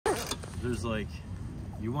there's like,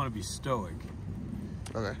 you want to be stoic.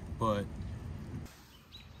 Okay. But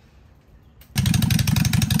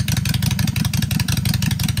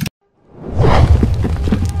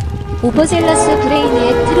오버젤러스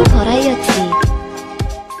브레이니액 트루 버라이어티.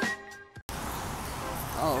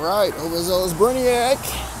 Alright, overzealous Brainiac.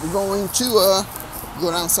 We're going to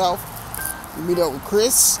go down south. We meet up with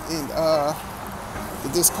Chris and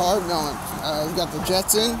get this car going. We got the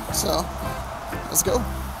jets in, so let's go.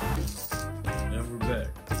 And we're back.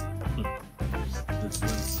 It's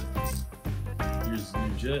Wednesday. Here's new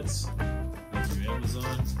jets. Thank you,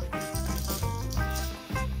 Amazon.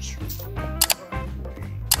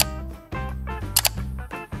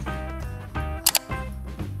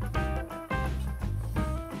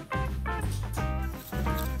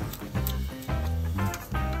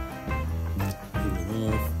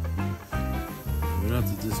 We don't have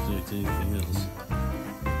to disconnect anything else.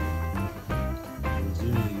 We're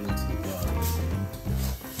zooming into the bottom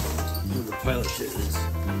where the pilot jet is.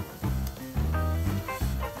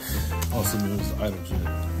 Also known as the idle jet.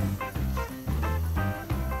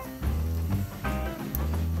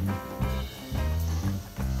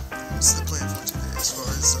 What's the plan for today as far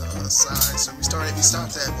as size? So we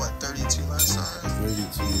stopped at what, 32 last time?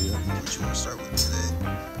 32, yeah. What you want to start with today?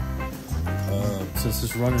 Since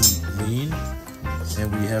it's running lean and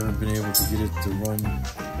we haven't been able to get it to run,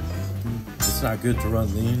 it's not good to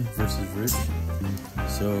run lean versus rich.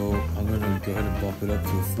 So I'm going to go ahead and bump it up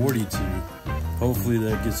to a 42. Hopefully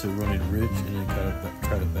that gets it running rich and then kind of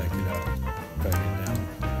try to back it out, back it down.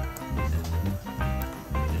 And,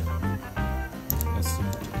 yeah, that's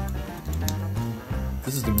simple.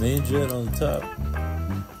 This is the main jet on the top.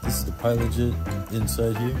 This is the pilot jet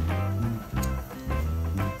inside here.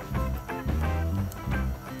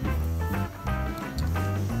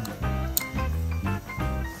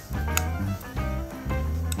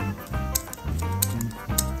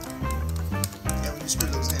 Screw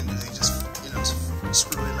those in, do they just,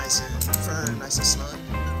 screw it nice and firm, nice and snug?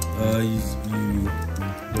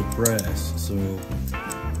 They're brass, so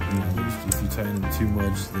if you tighten them too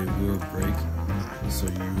much, they will break. So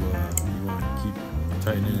you want to keep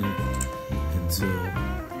tightening it until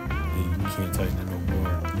you can't tighten it no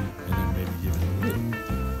more, and then maybe give it a little.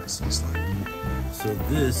 So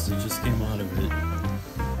this that just came out of it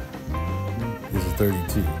is a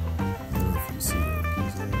 32. I don't know if you see that.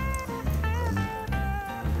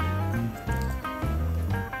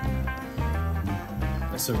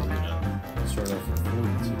 So we're gonna start off with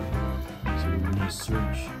 42. So we're gonna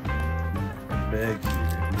search our bag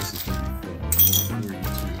here. This is gonna be fun.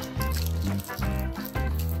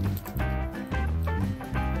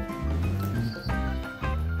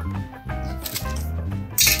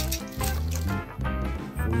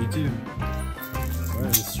 42. 42. Alright,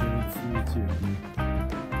 let's start with 42.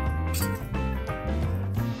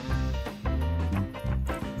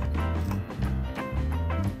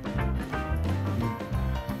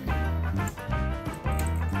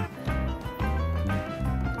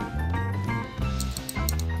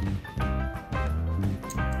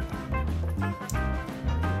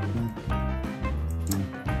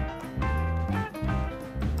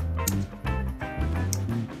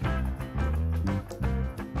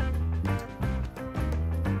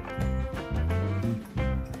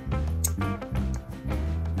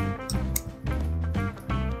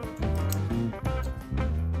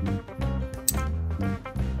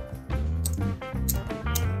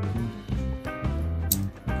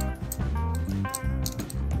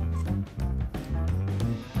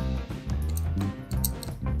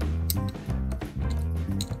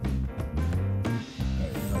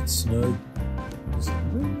 Snug. So I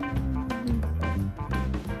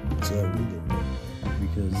really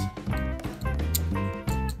because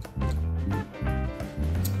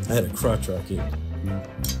I had a crotch rocket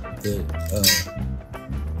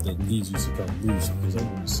that these used to come loose because I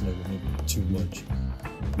wouldn't snug them in too much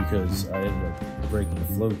because I ended up breaking the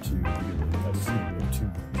flow tube because I flew it too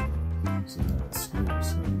much. So now it's screwed to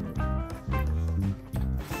snug it up.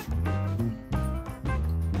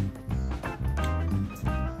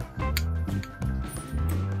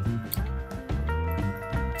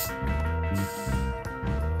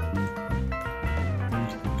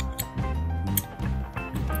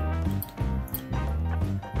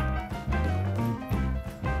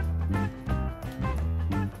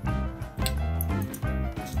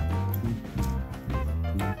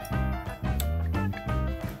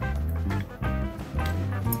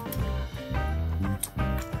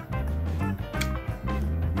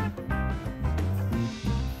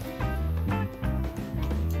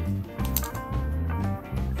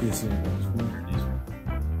 Yes, I was wondering, these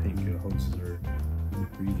pink hoses are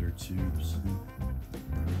breathing. their tubes.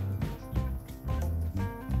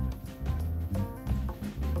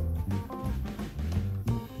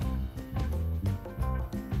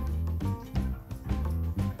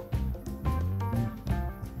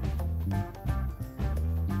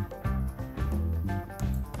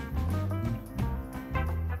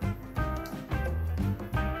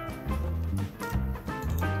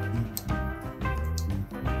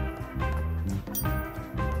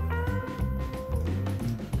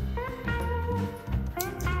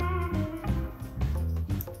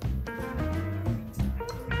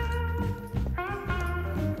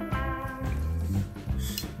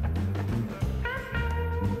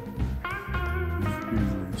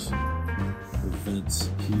 Vents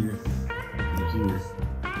here and here,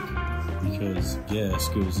 because gas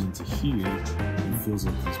goes into here and fills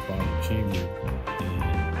up this bottom chamber,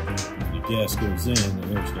 and when the gas goes in,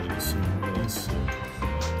 the air's got to go somewhere else. So we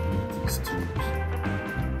get these tubes.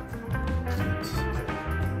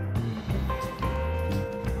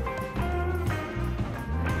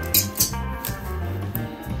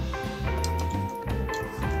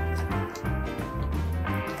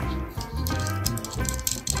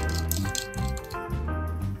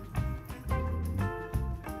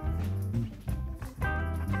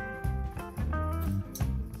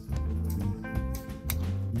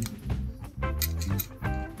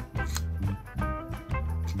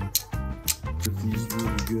 These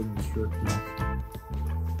really good instructions.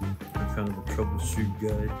 I'm kind of a troubleshoot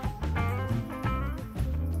guy.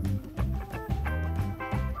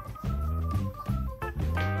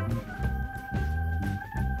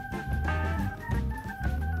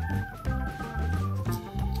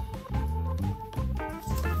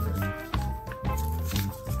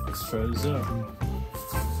 Let's try this out.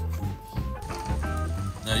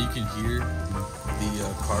 Now you can hear the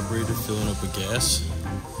carburetor filling up with gas.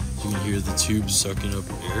 You can hear the tubes sucking up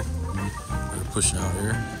air, or pushing out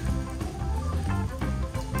air.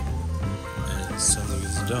 And it sounds like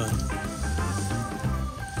it's done.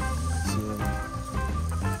 So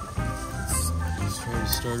let's try to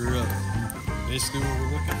start her up. Basically what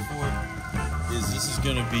we're looking for is this is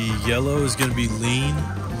gonna be yellow is gonna be lean,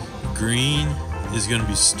 green is gonna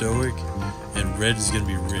be stoic, and red is gonna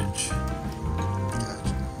be rich.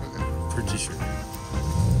 Pretty sure.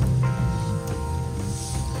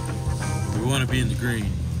 We want to be in the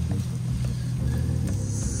green.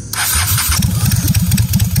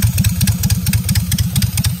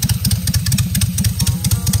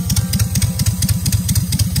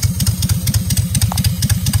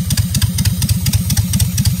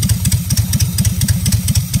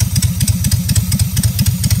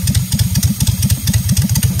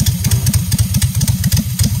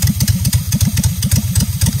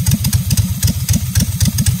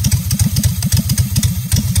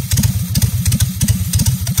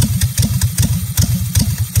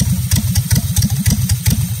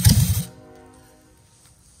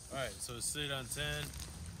 So it's stayed on 10.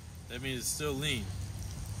 That means it's still lean.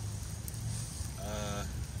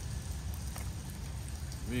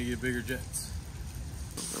 We need to get bigger jets.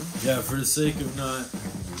 Yeah, for the sake of not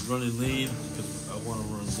running lean, because I want to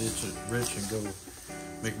run rich and go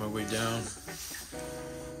make my way down.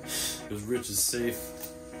 Because rich is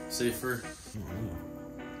safer.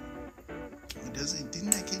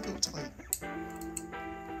 Didn't that kid go to like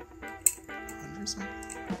 100 something?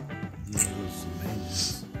 No, it was the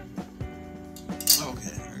maintenance.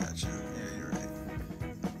 Okay, I got you. Yeah, you're right.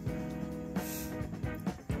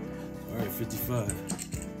 Alright, 55.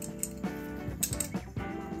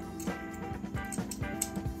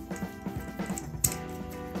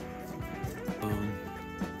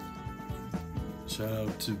 Shout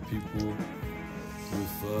out to people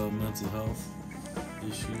with mental health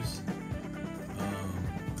issues.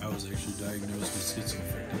 I was actually diagnosed with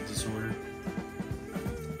schizoaffective disorder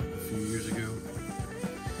a few years ago.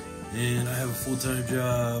 And I have a full-time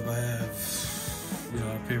job. I have,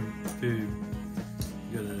 I pay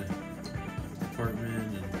got an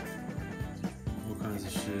apartment and all kinds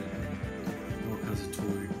of shit, and all kinds of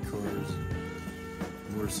toy cars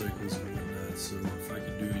and motorcycles and whatnot. So if I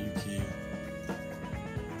can do it, you can.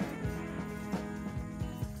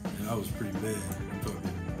 And I was pretty bad. I'm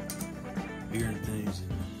talking hearing things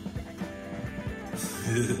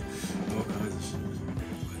and all kinds of shit.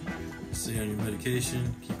 But stay on your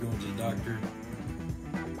medication, keep going to the doctor,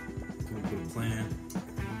 come up with a plan,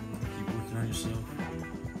 keep working on yourself,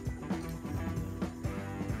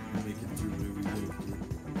 and make it through whatever you go through.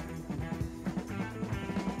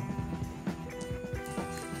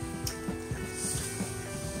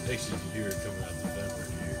 Actually, you can hear it coming out the vent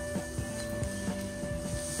right here.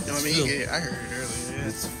 No, I mean, I heard it earlier.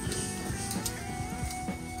 Yeah.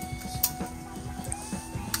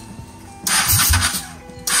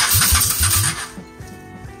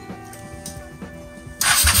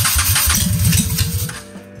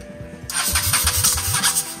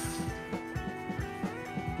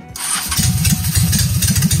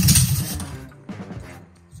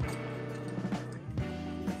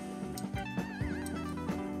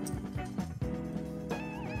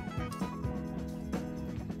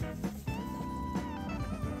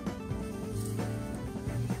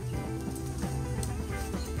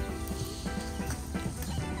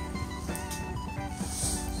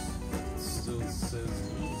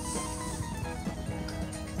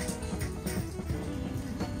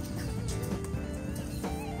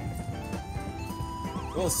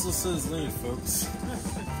 Well, it still says lean, folks.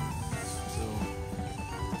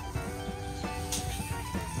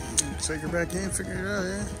 So, take her back in, figure it out,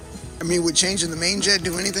 yeah. I mean, would changing the main jet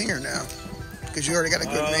do anything or no? Because you already got a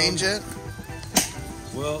good main jet?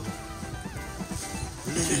 Well,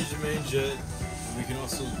 we can change the main jet. We can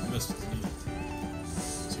also mess with the needle.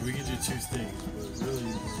 So we can do two things, but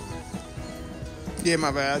really... Yeah,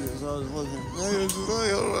 my bad. I was looking.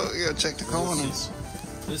 Yeah, check the corners.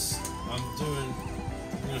 This, I'm going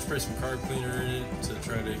to spray some carb cleaner in it to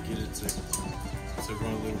try to get it to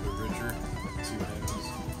run a little bit richer. See what happens.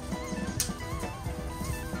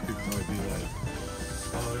 People might be like,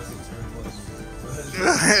 oh, that's a terrible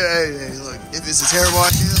idea. Hey, look, if it's a terrible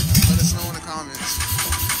idea, let us know in the comments.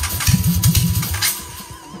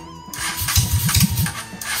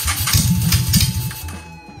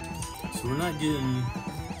 So we're not getting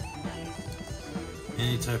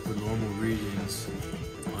any type of normal readings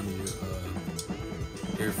on the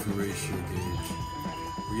air fuel ratio gauge.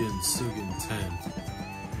 We're still getting 10,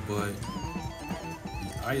 but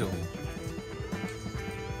the idle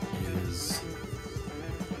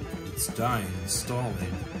it's dying, it's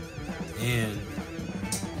stalling, and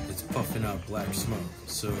it's puffing out black smoke.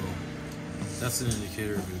 So that's an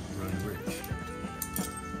indicator of it running rich.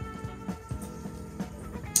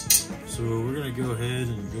 So we're gonna go ahead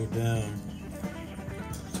and go down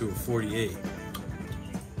to a 48.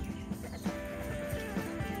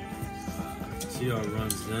 See how it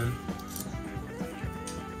runs then.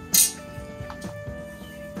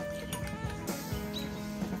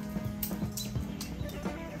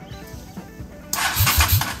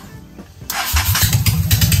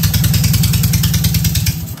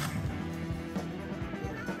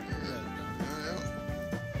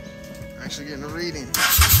 Actually getting a reading.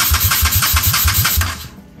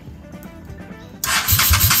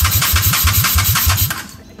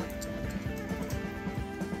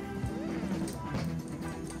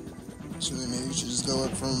 So maybe you should just go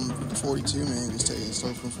up from the 42, man. Just take it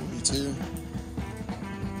slow from 42.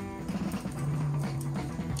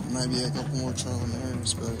 Might be a couple more trial and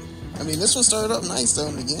errors, but I mean, this one started up nice though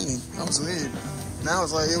in the beginning. That was weird. Now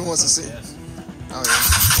it's like it wants to see. Oh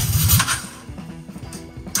yeah.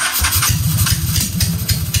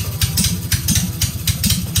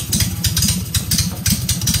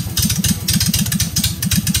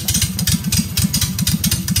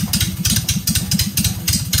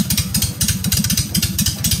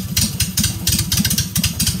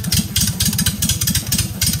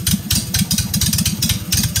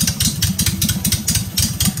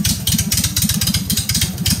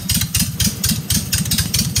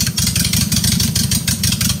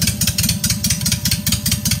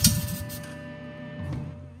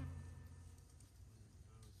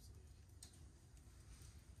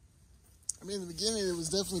 I mean, in the beginning, it was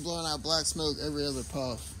definitely blowing out black smoke every other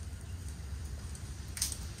puff.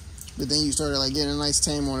 But then you started like getting a nice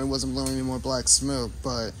tame on it. It wasn't blowing any more black smoke,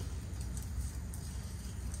 but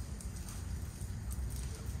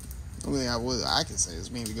the only thing I could say is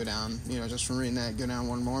maybe go down, you know, just from reading that, go down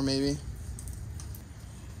one more maybe.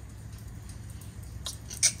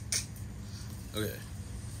 Okay,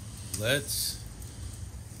 let's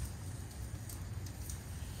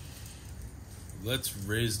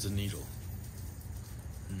raise the needle.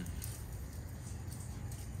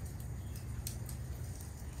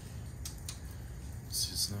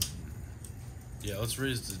 See, it's not. Yeah, let's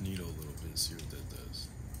raise the needle a little bit and see what that does.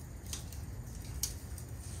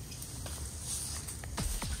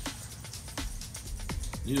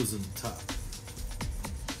 Needle's in the top.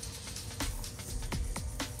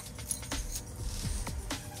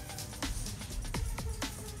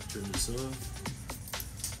 Turn this off.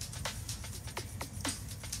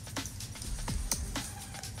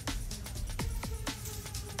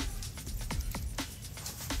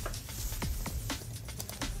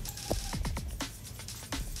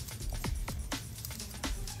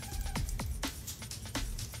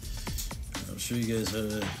 I'll show you guys how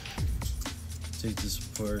to take this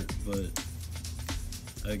apart, but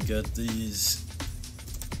I got these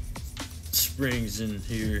springs in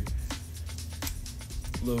here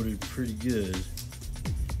loaded pretty good.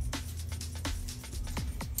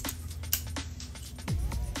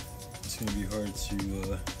 It's gonna be hard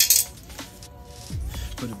to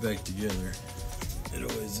put it back together. It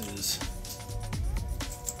always is.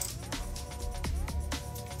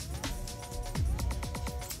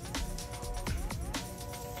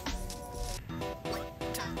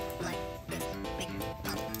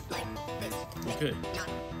 Okay,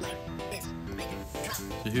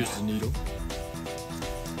 so here's the needle.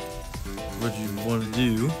 What you want to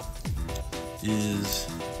do is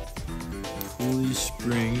pull these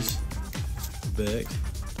springs back.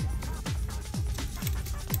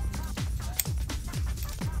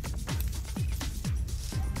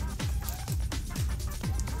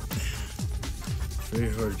 It's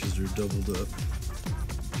very hard because they're doubled up.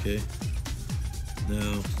 Okay.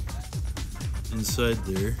 Now, inside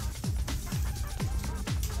there,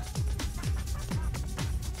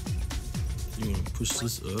 you want to push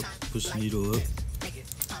this up, push the needle up.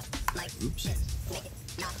 Oops.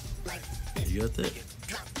 You got that?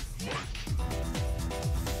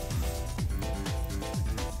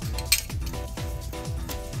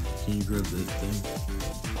 Can you grab that thing?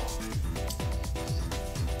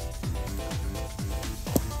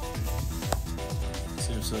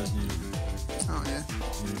 Same size needle. Oh, yeah.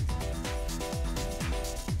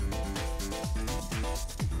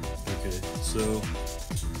 Okay, so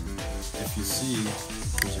if you see,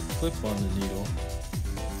 there's a clip on the needle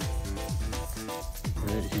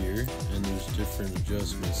right here, and there's different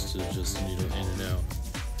adjustments to adjust the needle in and out.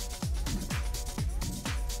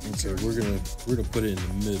 And so we're gonna put it in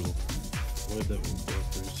the middle. Why'd that one go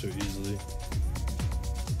through so easily?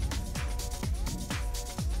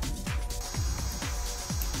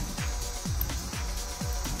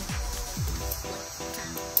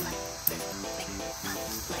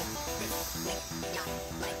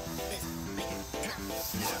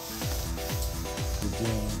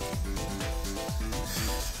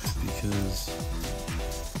 Because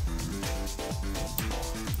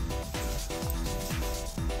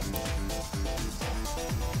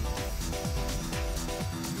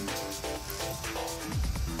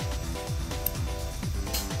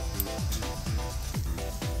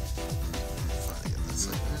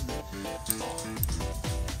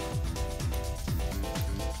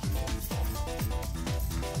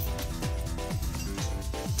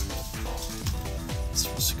it's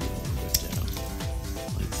supposed to go all the way down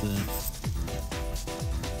like that.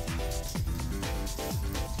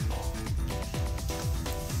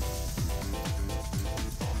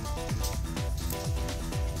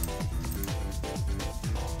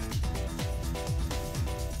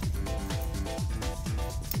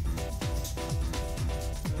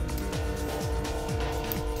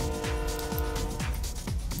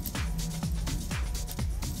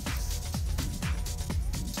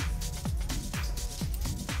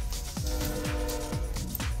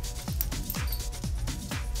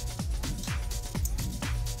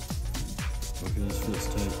 Okay, this feels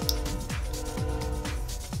tight.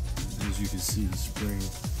 As you can see, the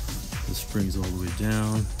spring's all the way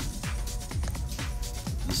down.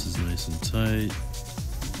 This is nice and tight.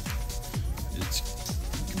 It's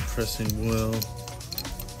compressing well.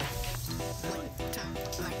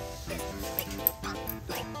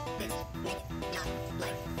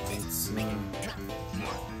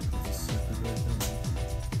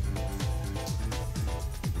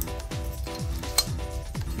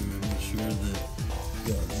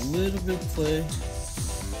 Got a little bit of play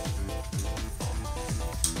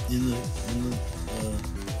in the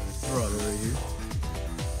throttle right here,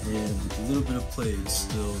 and with a little bit of play, it's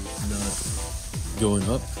still not going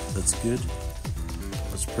up. That's good.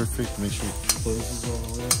 That's perfect. Make sure it closes all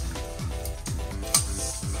the way.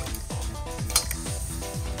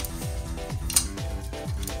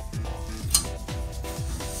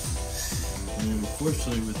 And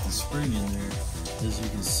unfortunately, with the spring in there, as you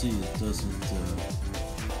can see, it doesn't.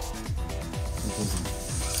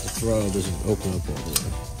 The throttle doesn't open up all the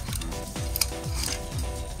way.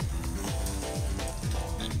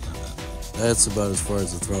 That's about as far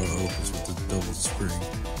as the throttle opens with the double spring.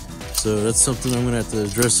 So that's something I'm gonna have to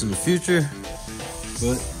address in the future.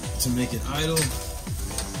 But to make it idle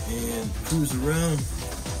and cruise around,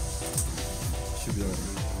 should be alright.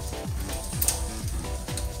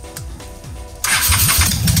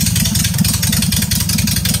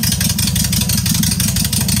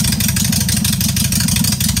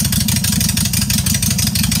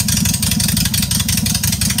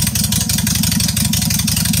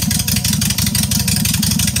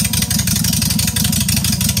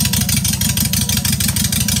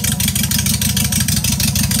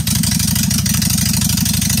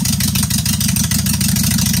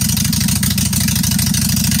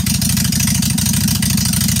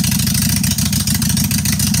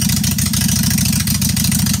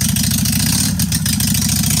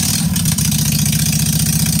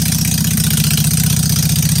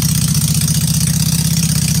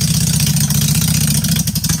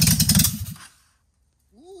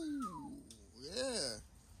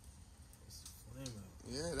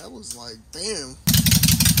 Yeah, that was like, bam. Tell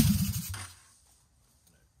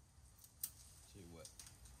you what.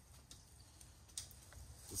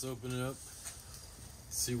 Let's open it up.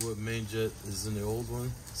 see what main jet is in the old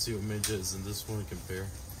one. See what main jet is in this one. Compare.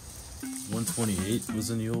 128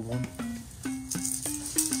 was in the old one.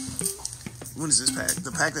 What is this pack?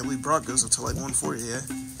 The pack that we brought goes up to like 140, yeah?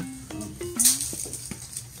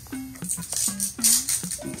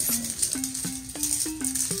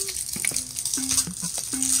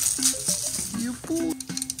 You fool.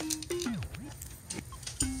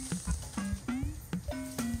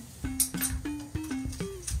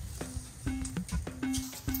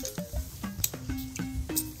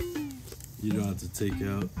 You don't have to take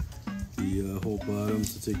out the whole bottom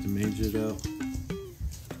to take the main jet out.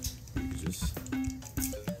 You can just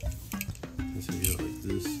take it out like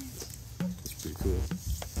this. That's pretty cool.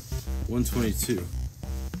 122.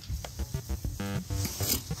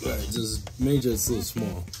 Alright, this main jet's a little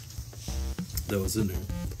small. That was in there.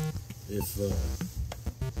 If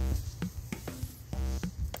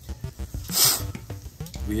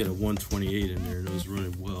we had a 128 in there and it was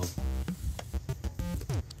running well,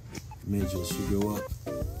 main jet should go up.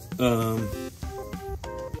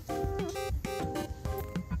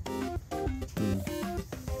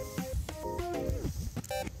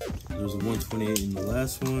 There's a 128 in the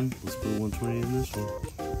last one. Let's put a 128 in this one.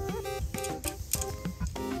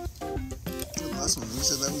 The last one, you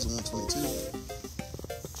said that was a 122.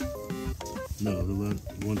 No, the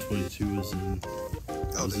 122 is in,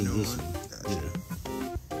 was in this one. Gotcha. Yeah.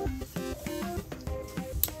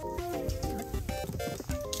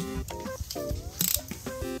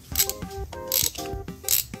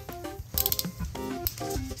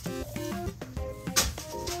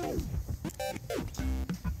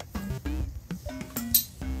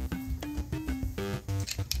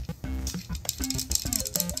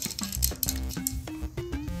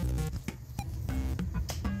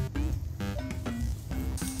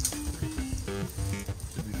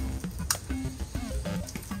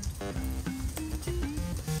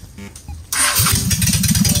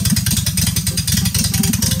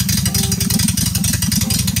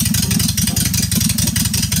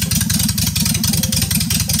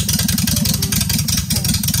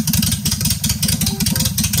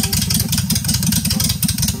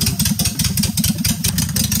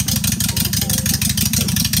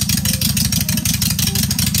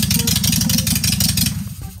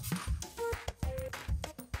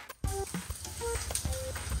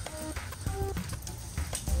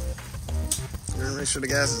 Make sure the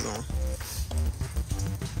gas is on.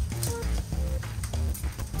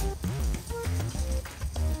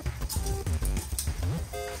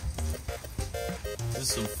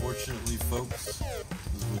 This, unfortunately, folks, is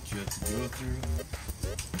what you have to go through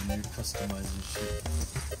when you're customizing shit.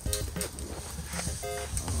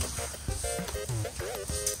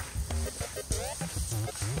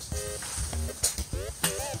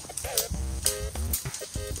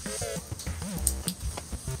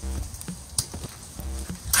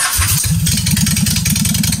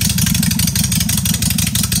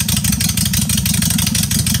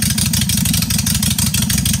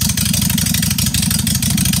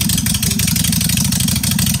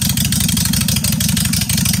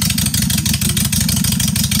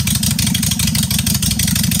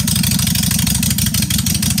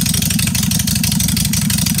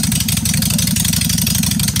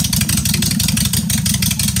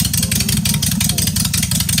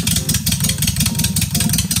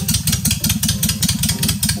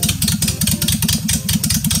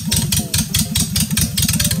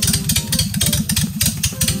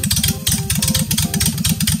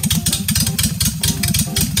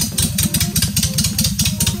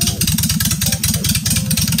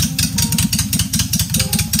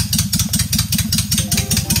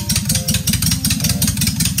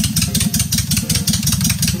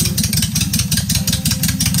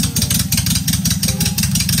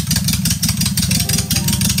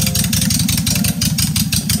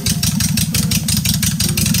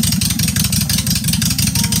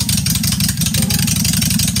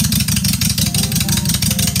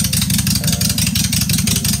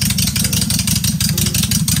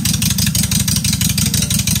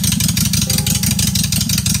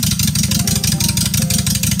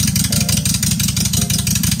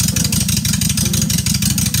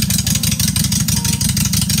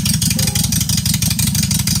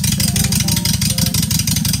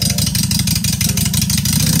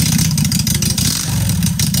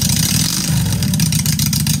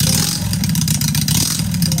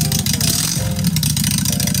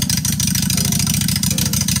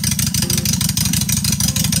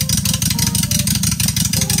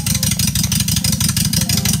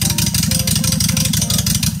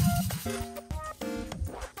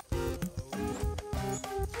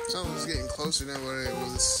 Something's getting closer than what it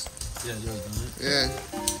was Yeah, it does, doesn't it? Yeah.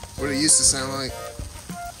 What it used to sound like.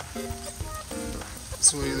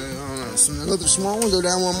 So I don't know. So another small one. Go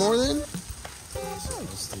down one more then. Let's take it and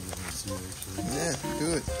see actually. Yeah, do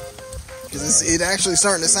it. Because it actually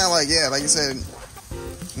starting to sound like, yeah, like you said,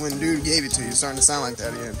 when dude gave it to you, it's starting to sound like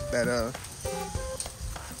that again. That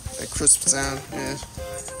crisp sound. Yeah.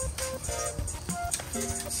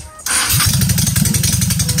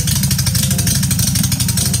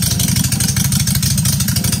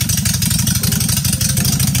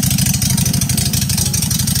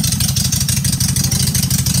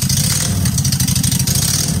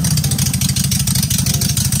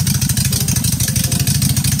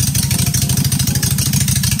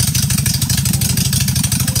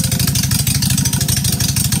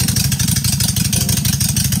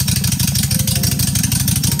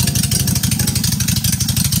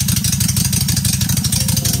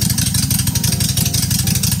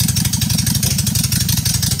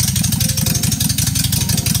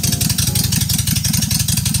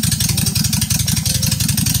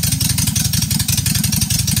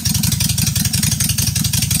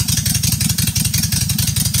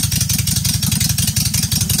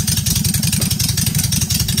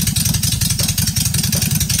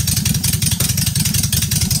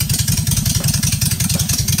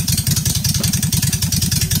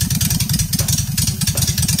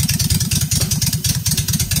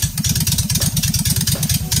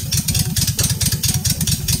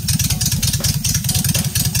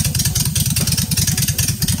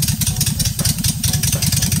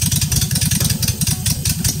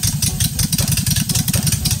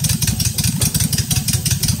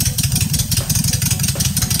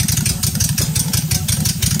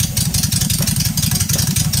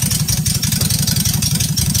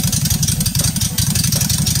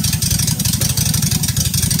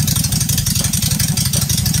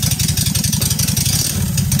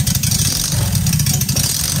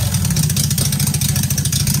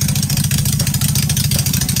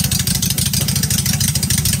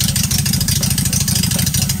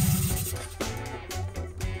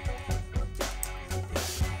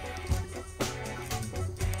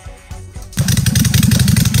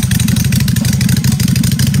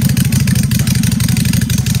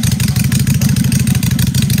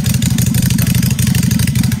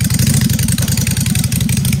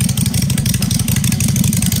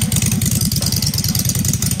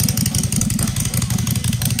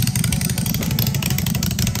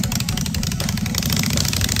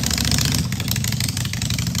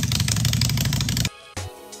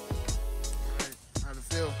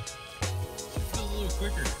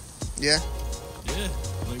 Yeah? Yeah,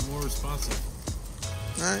 like more responsive.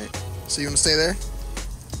 Alright. So you want to stay there?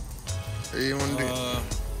 Or you want to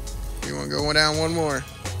you want to go down one more?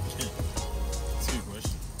 That's a good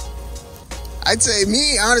question. I'd say,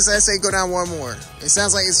 honestly, I'd say go down one more. It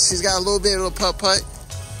sounds like she's got a little bit of a putt-putt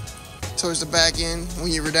towards the back end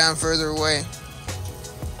when you were down further away.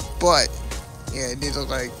 But, yeah, it did look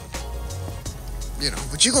like, you know,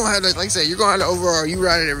 but you're going to have to, like I said, you're going to have to overall, you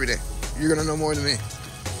ride it every day. You're going to know more than me.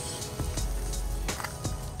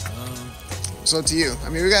 It's up to you. I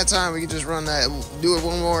mean, we got time. We can just run that, do it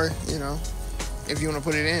one more, you know, if you want to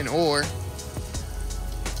put it in, or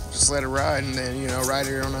just let it ride and then, you know, ride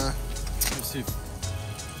it on a... Let's see.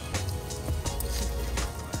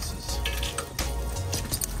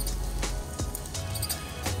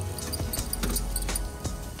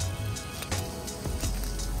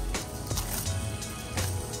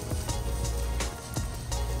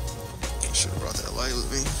 I should have brought that light with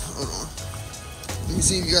me. Hold on. Let me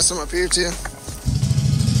see if you got some up here too.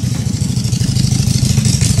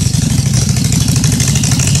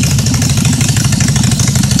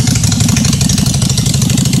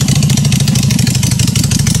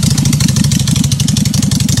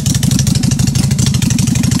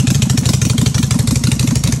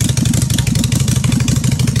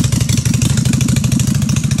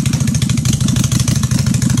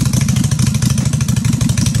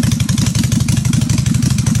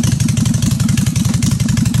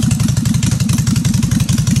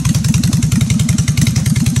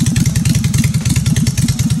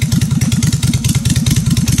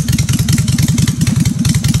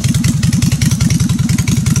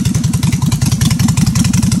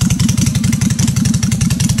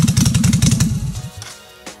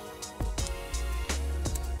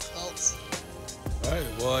 Alright,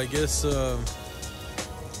 well, I guess it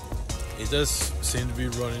does seem to be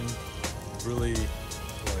running really,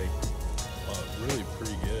 really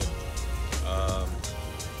pretty good.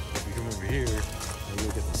 If you come over here and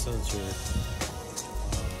look at the sensor,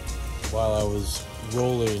 while I was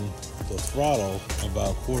rolling the throttle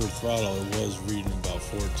about quarter throttle, it was reading about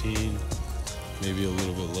 14, maybe a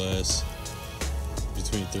little bit less,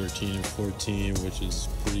 between 13 and 14, which is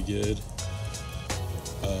pretty good.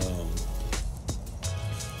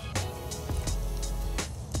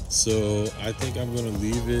 So I think I'm going to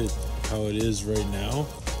leave it how it is right now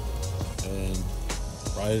and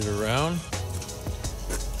ride it around,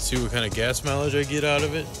 see what kind of gas mileage I get out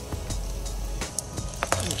of it.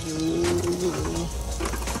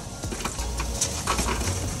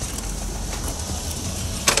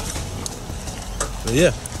 But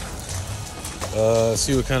yeah,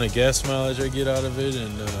 see what kind of gas mileage I get out of it,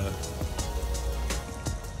 and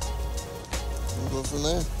we'll go from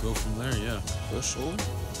there. Go from there, yeah. For sure.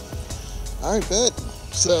 All right, bet.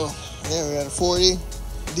 So, yeah, we got a 40.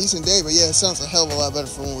 Decent day, but yeah, it sounds a hell of a lot better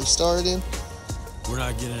from when we started. We're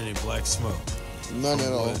not getting any black smoke. None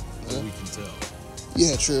at all. What we can tell.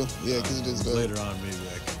 Yeah, true. Yeah, because it is dark. Later on, maybe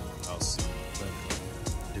I'll see. But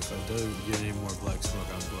if I do get any more black smoke,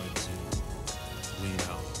 I'm going to lean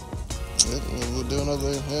out. Yeah, we'll do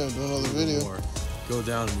another video. More. Go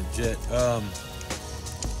down in the jet.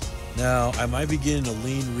 Now, I might be getting a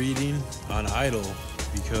lean reading on idle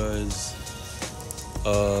because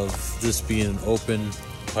of this being an open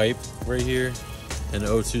pipe right here, and the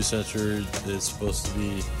O2 sensor is supposed to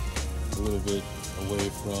be a little bit away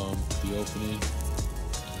from the opening,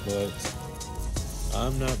 but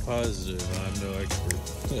I'm not positive. I'm no expert.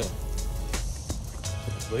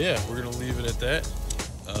 But yeah, we're gonna leave it at that.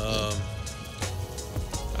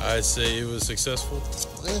 I say it was successful.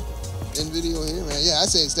 Yeah. In video here, man. Yeah, I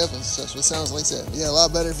say it's definitely successful. It sounds like that. Yeah, a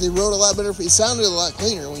lot better. If they rode a lot better, it sounded a lot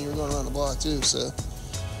cleaner when you were going around the block too. So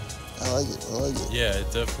I like it. Yeah,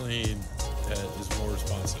 it definitely is more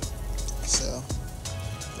responsive. So,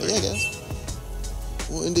 but yeah, guys,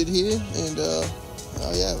 we'll end it here, and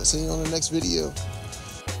oh yeah, we'll see you on the next video.